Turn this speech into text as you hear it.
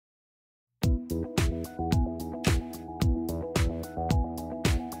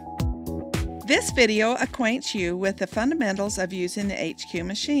This video acquaints you with the fundamentals of using the HQ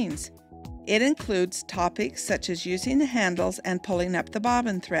machines. It includes topics such as using the handles and pulling up the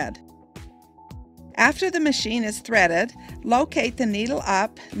bobbin thread. After the machine is threaded, locate the needle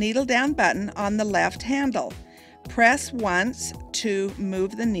up, needle down button on the left handle. Press once to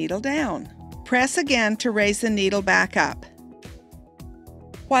move the needle down. Press again to raise the needle back up.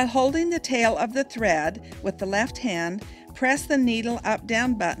 While holding the tail of the thread with the left hand, press the needle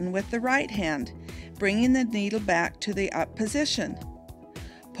up-down button with the right hand, bringing the needle back to the up position.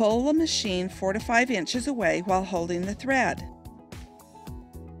 Pull the machine 4 to 5 inches away while holding the thread.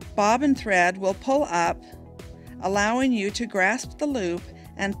 Bobbin thread will pull up, allowing you to grasp the loop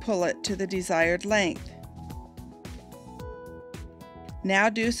and pull it to the desired length. Now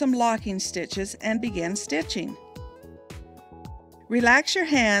do some locking stitches and begin stitching. Relax your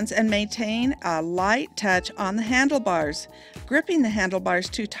hands and maintain a light touch on the handlebars. Gripping the handlebars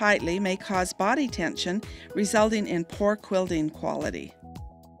too tightly may cause body tension, resulting in poor quilting quality.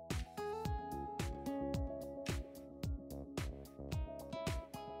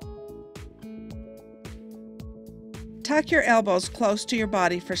 Tuck your elbows close to your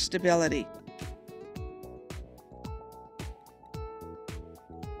body for stability.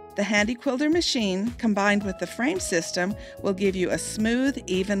 The Handi Quilter machine, combined with the frame system, will give you a smooth,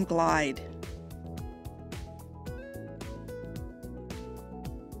 even glide.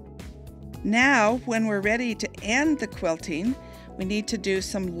 Now, when we're ready to end the quilting, we need to do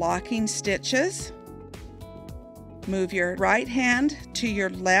some locking stitches. Move your right hand to your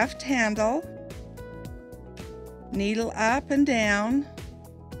left handle. Needle up and down.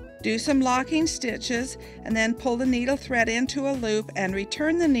 Do some locking stitches and then pull the needle thread into a loop and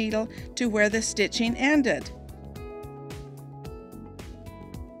return the needle to where the stitching ended.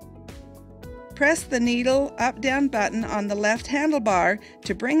 Press the needle up-down button on the left handlebar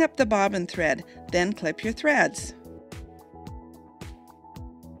to bring up the bobbin thread, then clip your threads.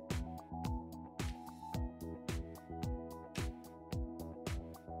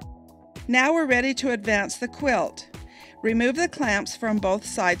 Now we're ready to advance the quilt. Remove the clamps from both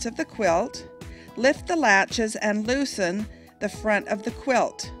sides of the quilt, lift the latches and loosen the front of the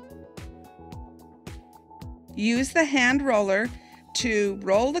quilt. Use the hand roller to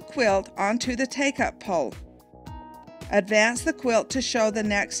roll the quilt onto the take-up pole. Advance the quilt to show the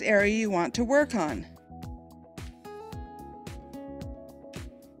next area you want to work on.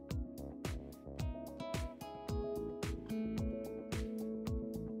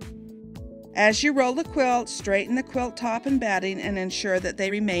 As you roll the quilt, straighten the quilt top and batting and ensure that they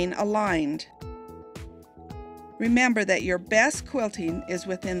remain aligned. Remember that your best quilting is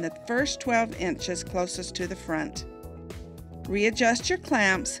within the first 12 inches closest to the front. Readjust your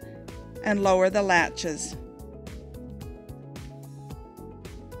clamps and lower the latches.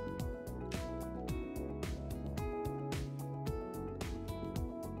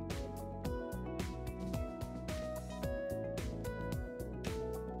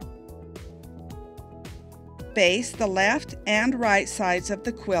 Baste the left and right sides of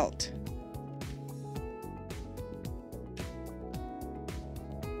the quilt.